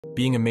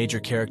Being a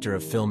major character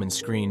of film and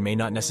screen may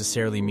not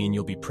necessarily mean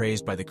you'll be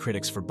praised by the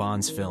critics for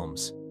Bond's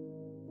films.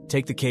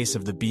 Take the case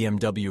of the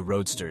BMW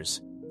roadsters,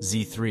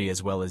 Z3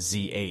 as well as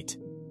Z8,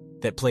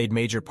 that played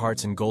major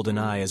parts in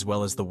GoldenEye as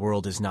well as The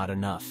World Is Not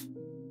Enough.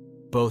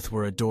 Both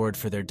were adored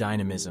for their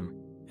dynamism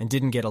and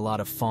didn't get a lot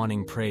of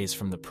fawning praise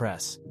from the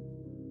press,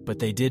 but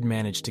they did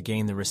manage to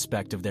gain the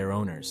respect of their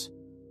owners.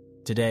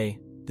 Today,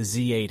 the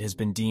Z8 has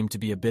been deemed to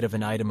be a bit of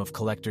an item of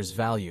collector's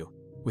value,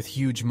 with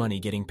huge money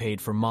getting paid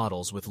for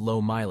models with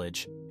low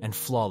mileage and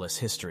flawless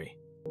history.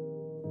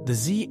 The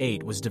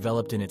Z8 was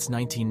developed in its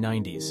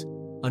 1990s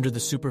under the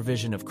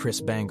supervision of Chris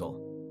Bangle.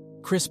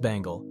 Chris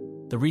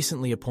Bangle, the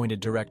recently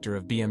appointed director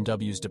of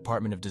BMW's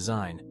Department of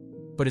Design,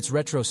 but its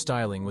retro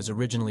styling was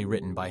originally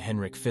written by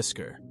Henrik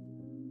Fisker.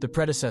 The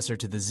predecessor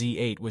to the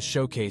Z8 was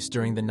showcased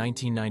during the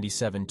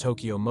 1997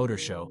 Tokyo Motor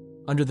Show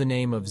under the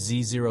name of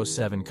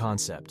Z07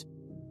 Concept,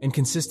 and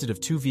consisted of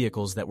two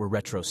vehicles that were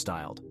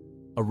retro-styled,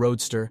 a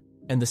roadster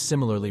and the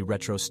similarly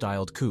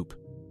retro-styled coupe.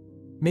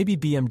 Maybe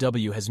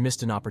BMW has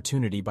missed an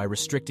opportunity by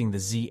restricting the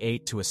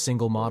Z8 to a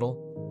single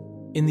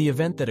model? In the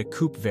event that a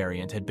coupe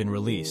variant had been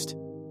released,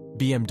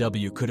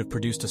 BMW could have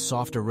produced a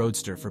softer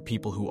roadster for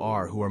people who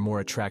are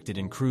more attracted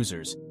in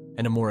cruisers,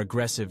 and a more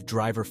aggressive,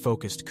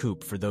 driver-focused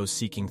coupe for those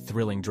seeking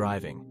thrilling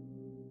driving.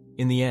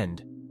 In the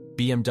end,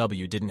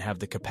 BMW didn't have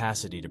the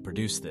capacity to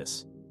produce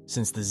this,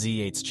 since the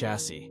Z8's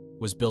chassis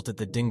was built at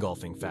the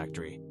Dingolfing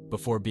factory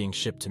before being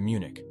shipped to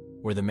Munich,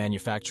 where the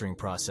manufacturing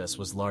process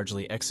was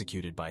largely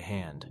executed by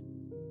hand.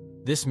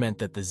 This meant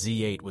that the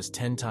Z8 was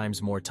 10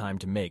 times more time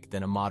to make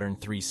than a modern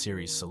 3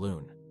 Series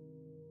saloon.